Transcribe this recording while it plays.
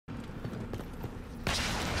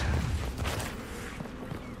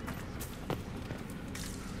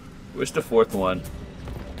Where's the fourth one?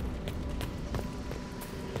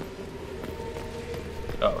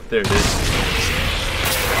 Oh, there it is.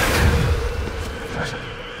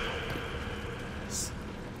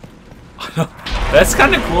 That's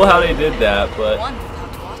kind of cool how they did that, but...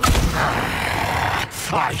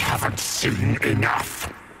 I haven't seen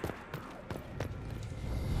enough.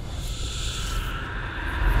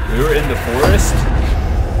 We were in the forest?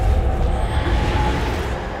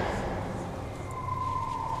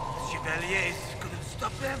 Chevaliers couldn't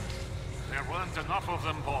stop them? There weren't enough of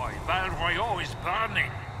them, boy. BioWare is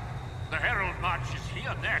burning. The Herald March is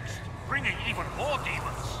here next, bringing even more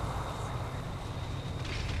demons.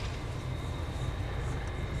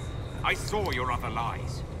 I saw your other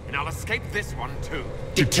lies, and I'll escape this one too.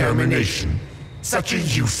 Determination. Such a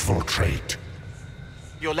useful trait.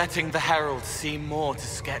 You're letting the Herald see more to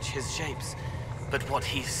sketch his shapes, but what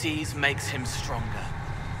he sees makes him stronger.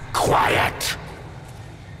 Quiet!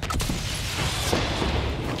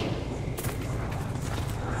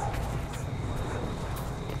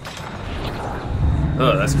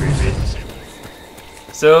 Oh, that's creepy.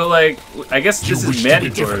 So, like, I guess this is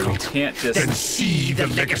mandatory. We can't just... Then see the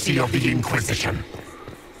legacy of the Inquisition.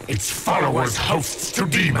 Its followers hosts to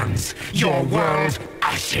demons. Your world,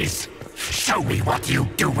 ashes. Show me what you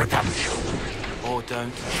do with them. Or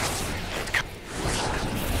don't.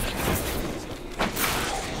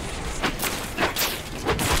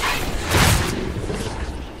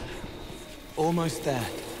 Almost there.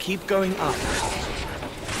 Keep going up.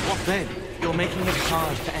 What then? You're making it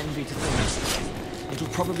hard for envy to think. It'll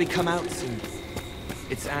probably come out soon.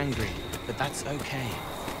 It's angry, but that's okay.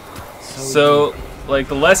 So, like,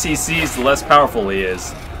 the less he sees, the less powerful he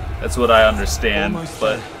is. That's what I understand, almost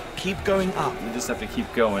but... there. Keep going up. We just have to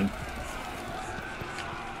keep going.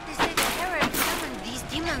 They say the Herald summoned these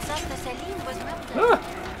demons after Celine was murdered. Ah.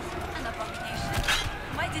 An abomination.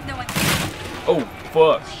 Why did no one... Oh,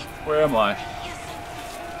 fuck. Where am I?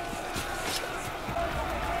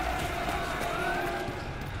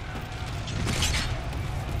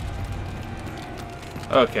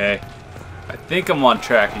 Okay. I think I'm on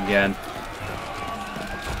track again.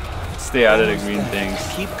 Stay out of the green things.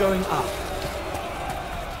 Keep going up.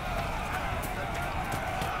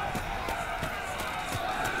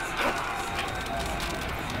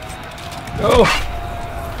 Go!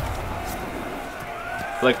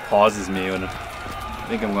 It like pauses me when I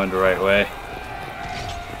think I'm going the right way.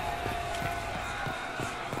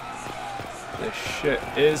 This shit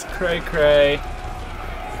is cray cray.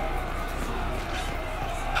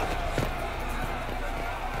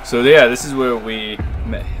 So yeah, this is where we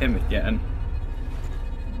met him again.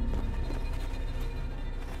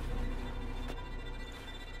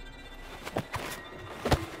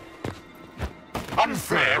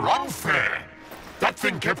 Unfair, unfair! That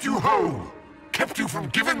thing kept you whole. Kept you from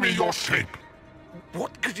giving me your shape.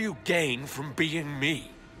 What could you gain from being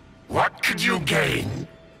me? What could you gain?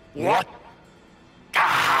 What?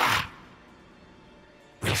 Ah!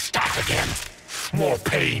 We'll start again. More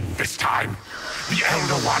pain this time. The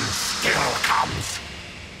Elder One still comes.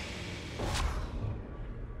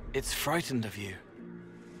 It's frightened of you.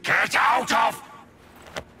 Get out of...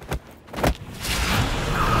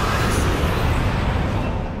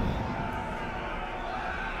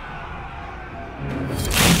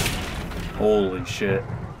 Holy shit.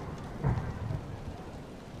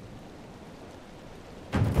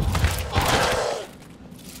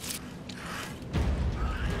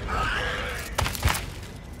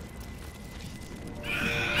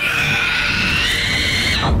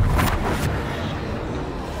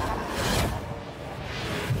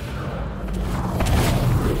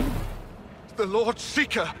 The Lord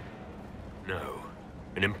Seeker! No,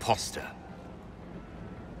 an imposter.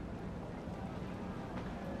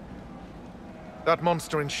 That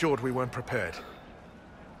monster ensured we weren't prepared.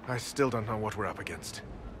 I still don't know what we're up against.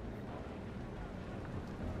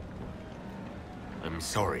 I'm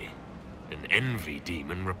sorry. An envy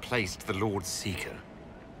demon replaced the Lord Seeker.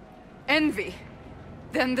 Envy?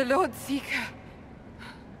 Then the Lord Seeker.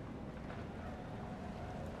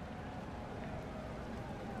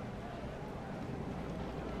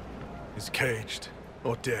 Is caged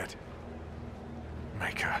or dead.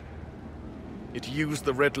 Maker. It used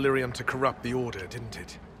the red lyrium to corrupt the Order, didn't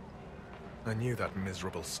it? I knew that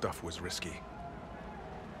miserable stuff was risky.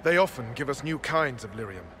 They often give us new kinds of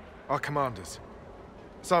lyrium, our commanders.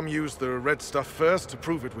 Some used the red stuff first to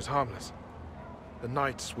prove it was harmless. The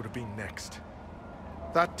Knights would have been next.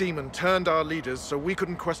 That demon turned our leaders so we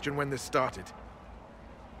couldn't question when this started.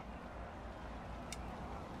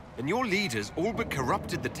 And your leaders all but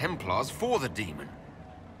corrupted the Templars for the demon.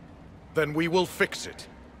 Then we will fix it.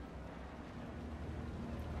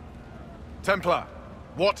 Templar,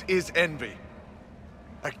 what is envy?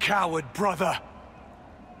 A coward, brother.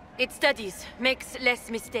 It studies, makes less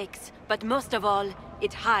mistakes, but most of all,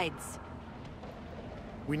 it hides.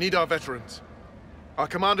 We need our veterans. Our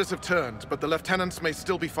commanders have turned, but the lieutenants may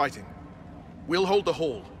still be fighting. We'll hold the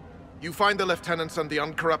hall. You find the lieutenants and the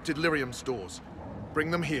uncorrupted lyrium stores. Bring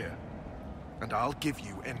them here, and I'll give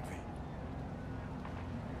you envy.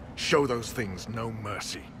 Show those things no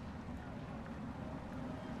mercy.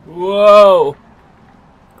 Whoa!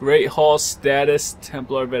 Great Hall status,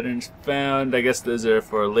 Templar veterans found. I guess those are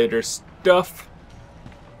for later stuff.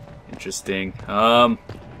 Interesting. Yeah,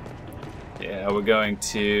 we're going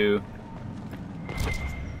to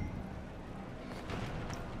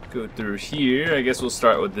go through here. I guess we'll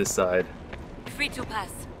start with this side. Free to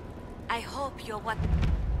pass. I hope you're what...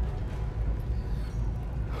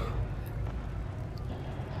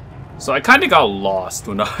 So I kind of got lost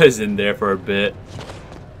when I was in there for a bit.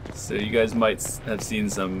 So you guys might have seen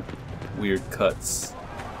some weird cuts,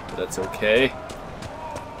 but that's okay.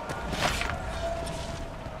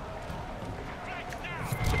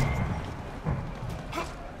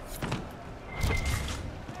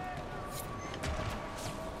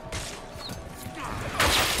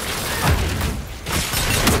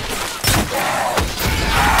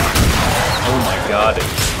 Oh my god, it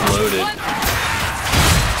exploded.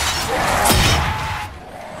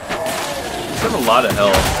 I have a lot of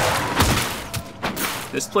health.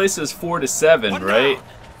 This place is 4 to 7, right?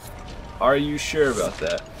 Are you sure about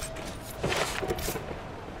that?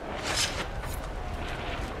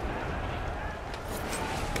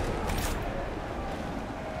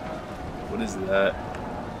 What is that?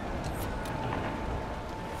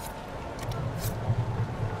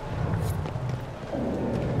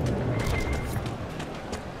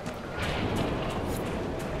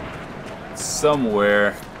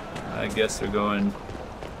 Somewhere. I guess we're going to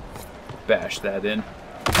bash that in.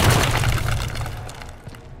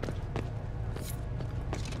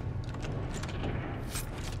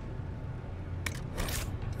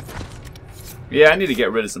 Yeah, I need to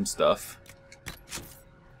get rid of some stuff.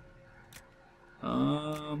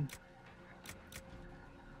 I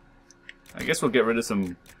guess we'll get rid of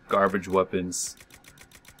some garbage weapons.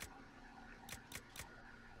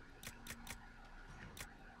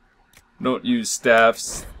 Don't use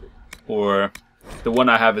staffs, or the one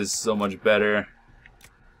I have is so much better.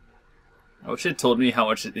 I wish it told me how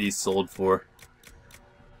much these sold for.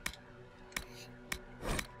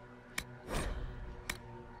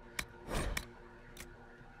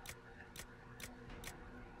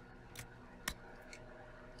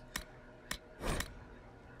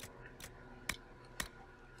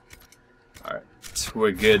 Alright,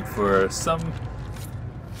 we're good for some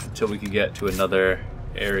until we can get to another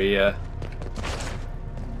area.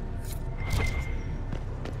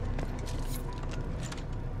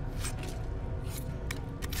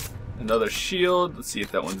 Another shield. Let's see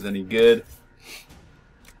if that one's any good.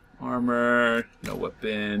 Armor, no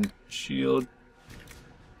weapon, shield.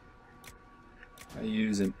 I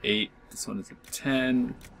use an 8. This one is a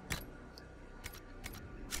 10.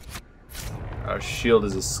 Our shield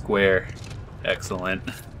is a square. Excellent.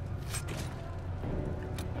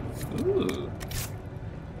 Ooh.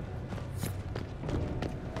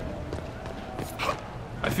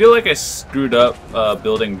 I feel like I screwed up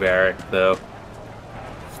building Barrack though,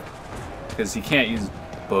 because he can't use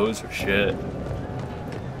bows or shit.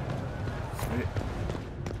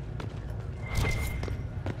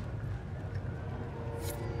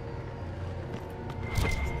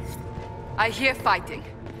 I hear fighting.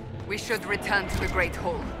 We should return to the Great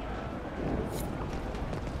Hall.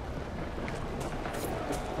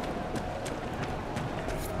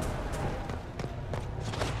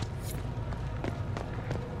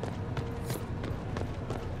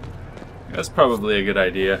 That's probably a good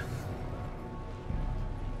idea.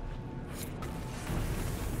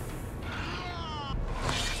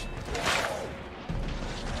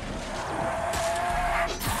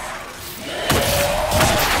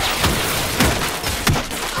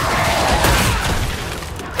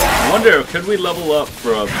 I wonder, could we level up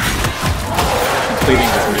from completing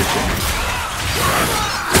this mission?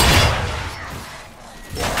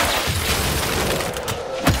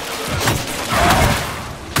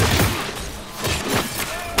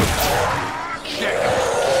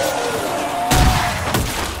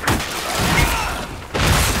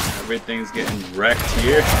 Everything's getting wrecked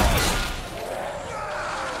here.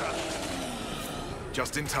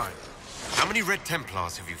 Just in time. How many Red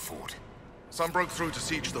Templars have you fought? Some broke through to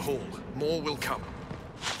siege the hall. More will come.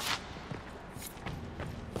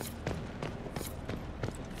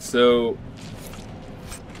 So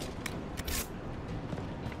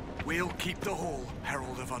We'll keep the hall,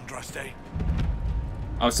 Herald of Andraste.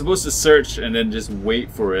 I was supposed to search and then just wait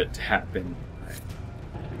for it to happen.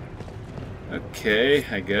 Okay,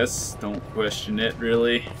 I guess. Don't question it,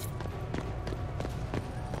 really.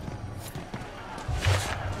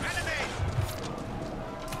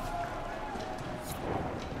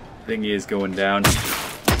 Thingy is going down.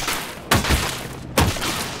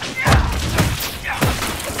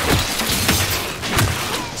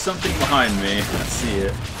 Something behind me. I see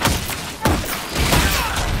it.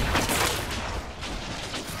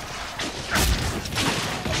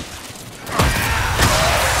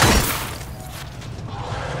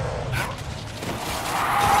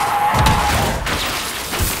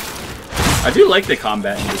 I do like the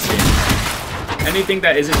combat in this game. Anything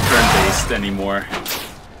that isn't turn-based anymore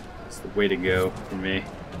is the way to go for me.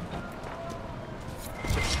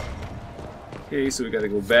 Okay, so we gotta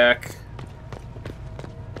go back.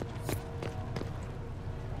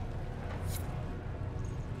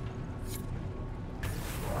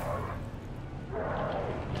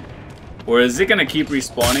 Or is it gonna keep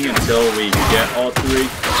respawning until we get all three?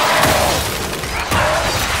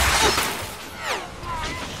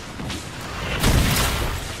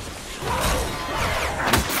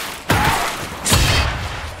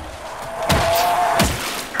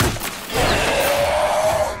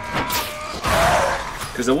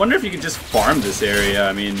 Because I wonder if you could just farm this area.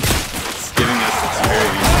 I mean, it's giving us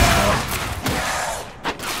experience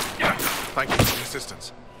and stuff. Thank you for the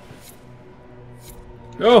assistance.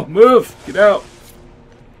 Oh, move! Get out!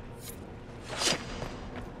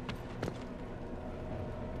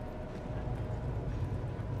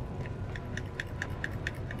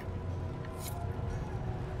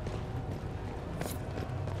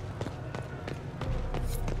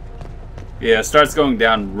 Yeah, it starts going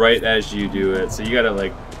down right as you do it, so you gotta,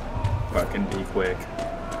 like, fucking be quick.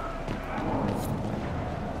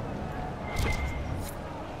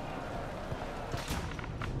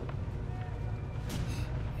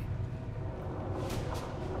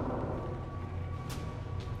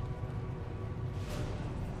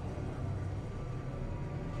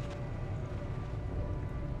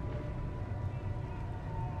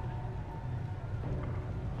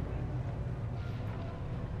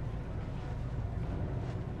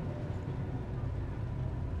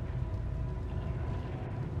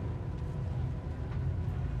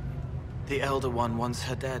 The Elder One wants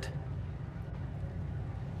her dead.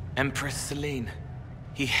 Empress Selene.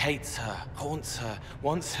 He hates her, haunts her,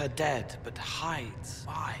 wants her dead, but hides.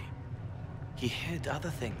 Why? He hid other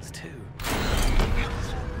things too.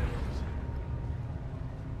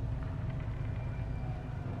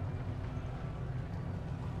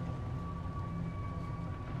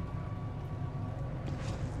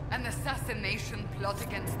 An assassination plot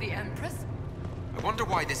against the Empress? I wonder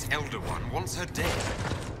why this Elder One wants her dead.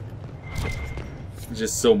 There's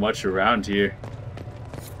just so much around here.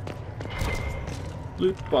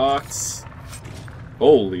 Loot box.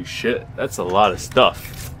 Holy shit, that's a lot of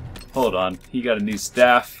stuff. Hold on, he got a new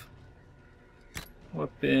staff.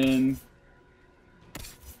 Weapon.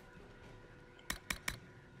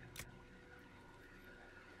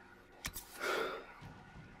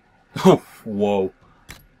 Oh, whoa.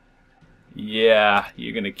 Yeah,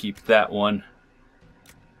 you're gonna keep that one.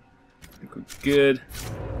 I think we're good.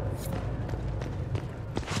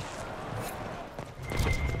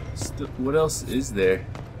 What else is there?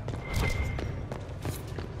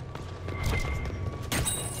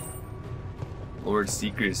 Lord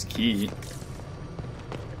Seeker's key.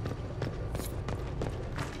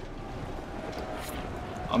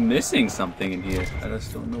 I'm missing something in here. I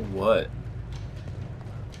just don't know what.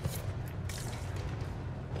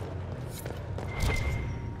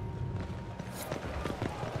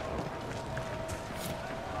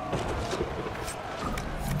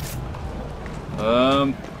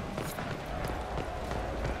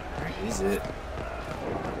 Where is it?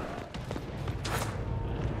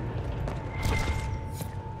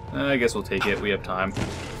 I guess we'll take it. We have time.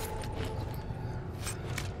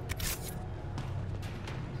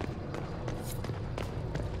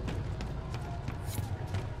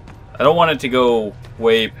 I don't want it to go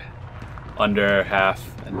way under half,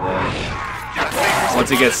 and then once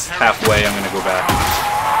it gets halfway, I'm gonna go back.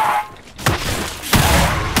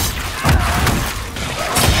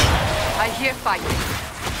 I hear fighting.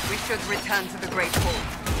 We should return to the Great Hall.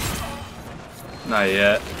 Not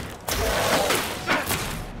yet.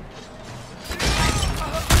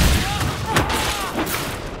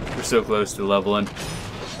 We're so close to leveling.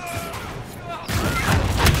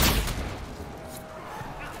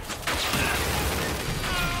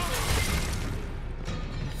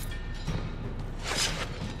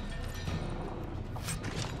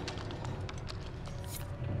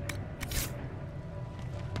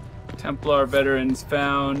 Templar veterans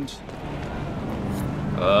found.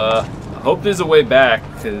 I hope there's a way back,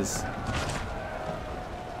 because...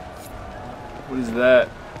 What is that?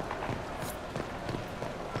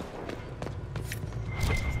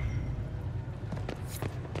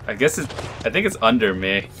 I guess it's... I think it's under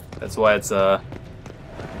me. That's why it's,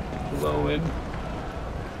 glowing.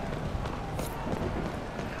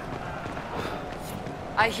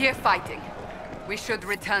 I hear fighting. We should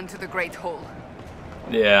return to the Great Hall.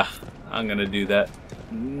 Yeah, I'm gonna do that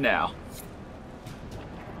now.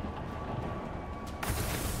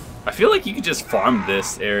 I feel like you could just farm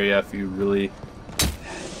this area if you really...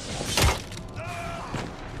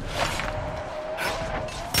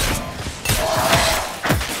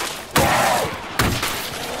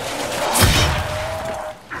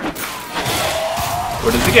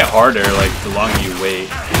 Or does it get harder, like, the longer you wait?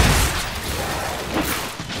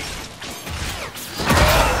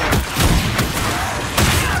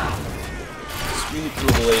 Sweet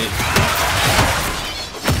little late.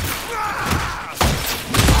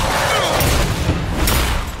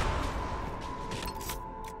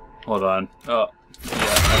 Hold on. Oh, yeah,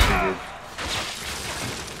 I figured.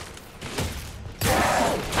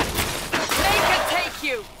 Make it take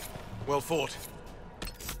you! Well fought.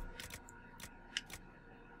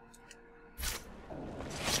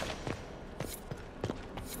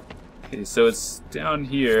 Okay, so it's down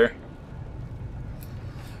here.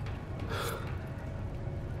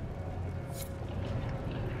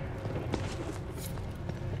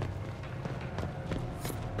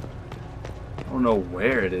 I don't know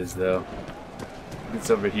where it is though. It's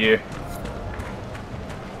over here.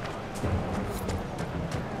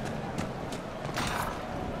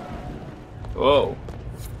 Whoa,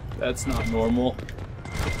 that's not normal.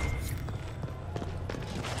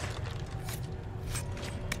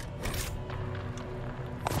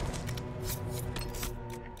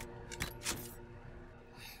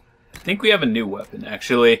 I think we have a new weapon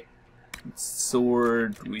actually.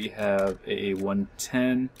 Sword, we have a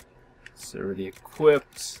 110. It's already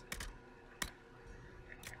equipped.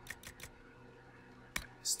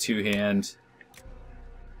 It's two-hand.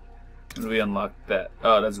 When do we unlock that?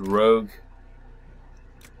 Oh, that's rogue.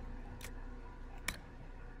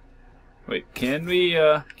 Wait, can we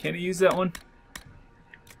use that one?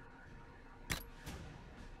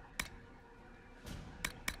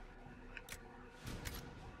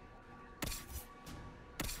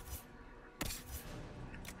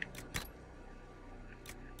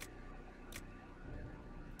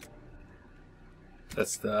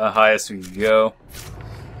 That's the highest we can go.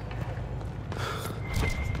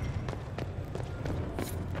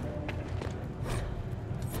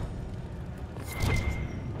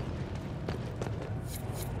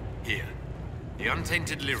 Here, the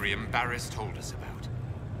untainted lyrium Barris told us about.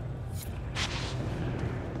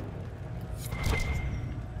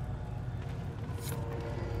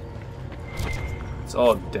 It's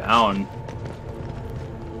all down.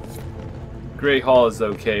 Great Hall is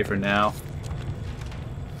okay for now.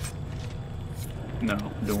 No,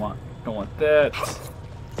 don't want that.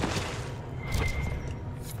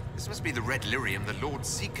 This must be the red lyrium the Lord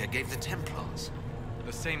Seeker gave the Templars.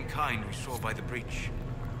 The same kind we saw by the breach.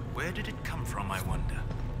 Where did it come from, I wonder?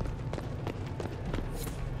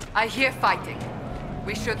 I hear fighting.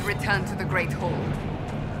 We should return to the Great Hall.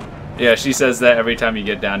 Yeah, she says that every time you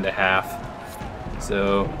get down to half.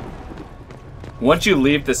 So, once you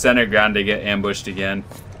leave the center ground, they get ambushed again.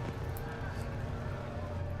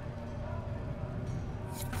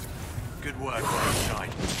 Good work on our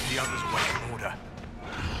side. The others wait in order.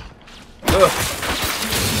 Ugh.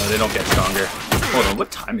 No, they don't get stronger. Hold on,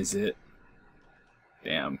 what time is it?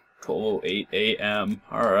 Damn, 12:08 a.m.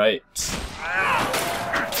 Alright.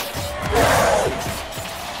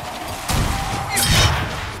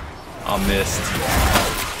 I missed.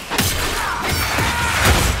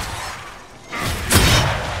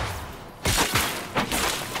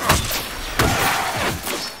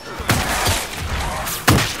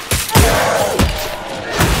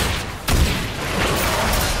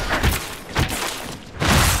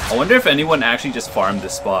 I wonder if anyone actually just farmed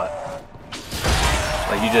this spot.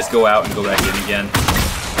 Like, you just go out and go back in again.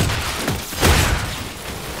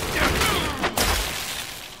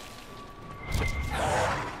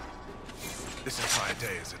 This entire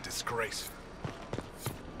day is a disgrace.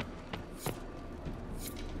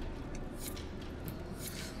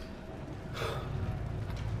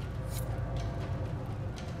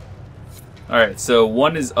 Alright, so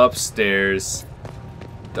one is upstairs.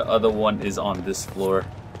 The other one is on this floor.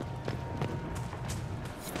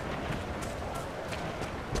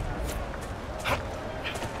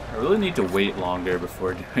 I really need to wait longer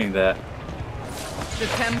before doing that. The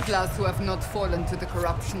templars who have not fallen to the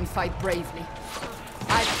corruption fight bravely.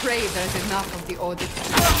 I pray there's enough of the order.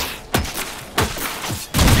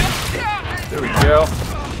 There we go.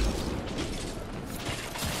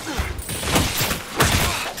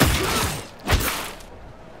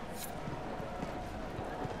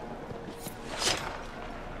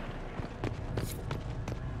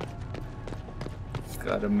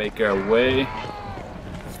 Gotta make our way.